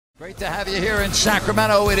Great to have you here in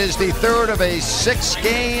Sacramento. It is the third of a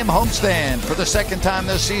 6-game homestand. For the second time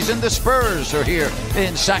this season, the Spurs are here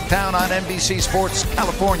in Sacktown on NBC Sports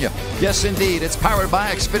California. Yes, indeed, it's powered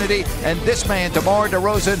by Xfinity, and this man, DeMar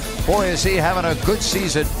DeRozan, boy, is he having a good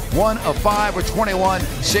season. 1 of 5 with 21,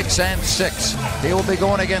 6 and 6. He will be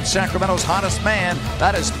going against Sacramento's hottest man.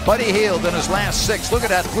 That is Buddy Hield in his last 6. Look at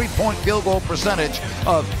that three-point field goal percentage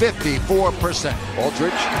of 54%.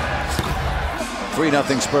 Aldridge.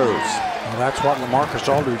 3-0 Spurs. Well, that's what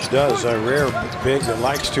LaMarcus Aldridge does. A rare big that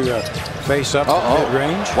likes to face up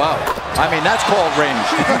mid-range. Wow. I mean, that's called range.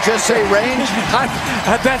 Did you just say range?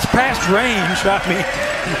 That's past range. I mean,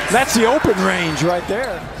 that's the open range right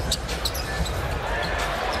there.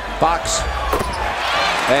 Fox.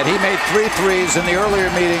 And he made 3 threes in the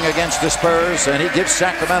earlier meeting against the Spurs, and he gives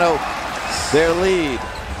Sacramento their lead.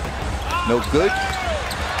 No good.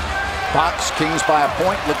 Fox, Kings by a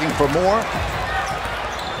point, looking for more.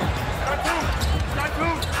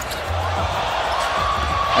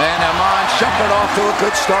 And Amon Shumpert off to a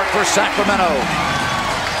good start for Sacramento.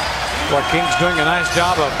 Well, King's doing a nice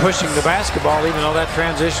job of pushing the basketball, even though that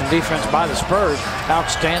transition defense by the Spurs,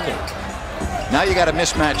 outstanding. Now you got a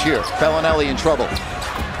mismatch here. Bellinelli in trouble.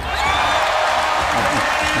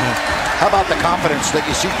 How about the confidence that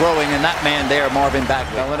you see growing in that man there, Marvin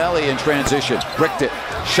Bagley? Bellinelli in transition. Bricked it.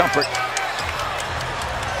 Shumpert.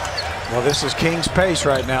 Well, this is King's pace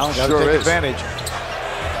right now. Got to take advantage.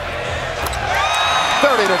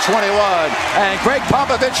 30-21, and Greg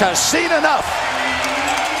Popovich has seen enough.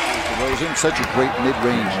 DeRozan, such a great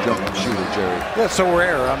mid-range jump shooter, Jerry. That's so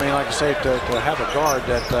rare. I mean, like I say, to have a guard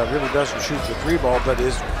that really doesn't shoot the 3-ball, but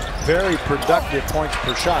is very productive points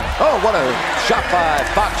per shot. Oh, what a shot by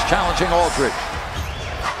Fox challenging Aldridge.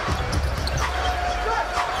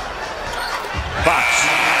 Fox.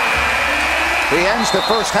 He ends the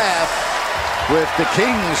first half with the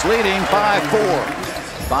Kings leading by 4.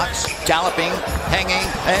 Fox galloping, hanging,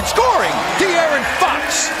 and scoring. De'Aaron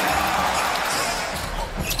Fox.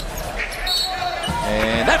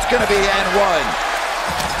 And that's going to be and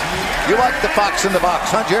 1. You like the Fox in the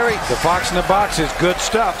box, huh, Jerry? The Fox in the box is good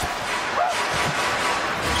stuff.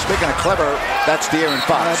 Speaking of clever, that's De'Aaron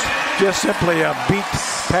Fox. Just simply beat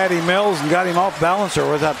Patty Mills and got him off balance, or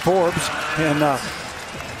was that Forbes? And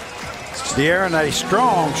De'Aaron, a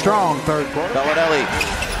strong third quarter. Bellinelli.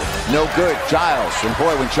 No good. Giles. And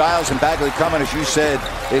boy, when Giles and Bagley come in, as you said,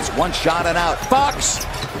 it's one shot and out. Fox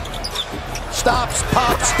stops,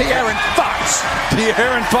 pops. De'Aaron Fox.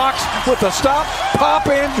 De'Aaron Fox with the stop, pop,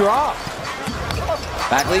 and drop.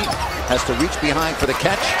 Bagley has to reach behind for the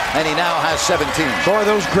catch, and he now has 17. Boy,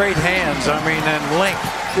 those great hands. I mean, and length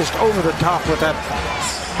just over the top with that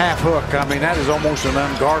half hook. I mean, that is almost an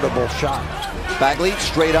unguardable shot. Bagley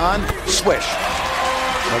straight on, swish.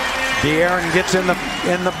 De'Aaron gets in the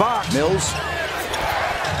box. Mills.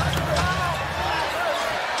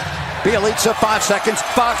 Bielitsa, 5 seconds.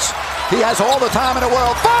 Fox, he has all the time in the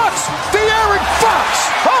world. Fox! De'Aaron Fox!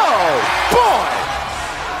 Oh, boy!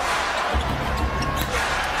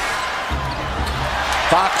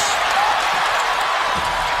 Fox.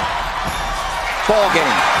 Ball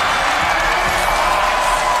game.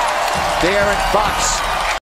 De'Aaron Fox.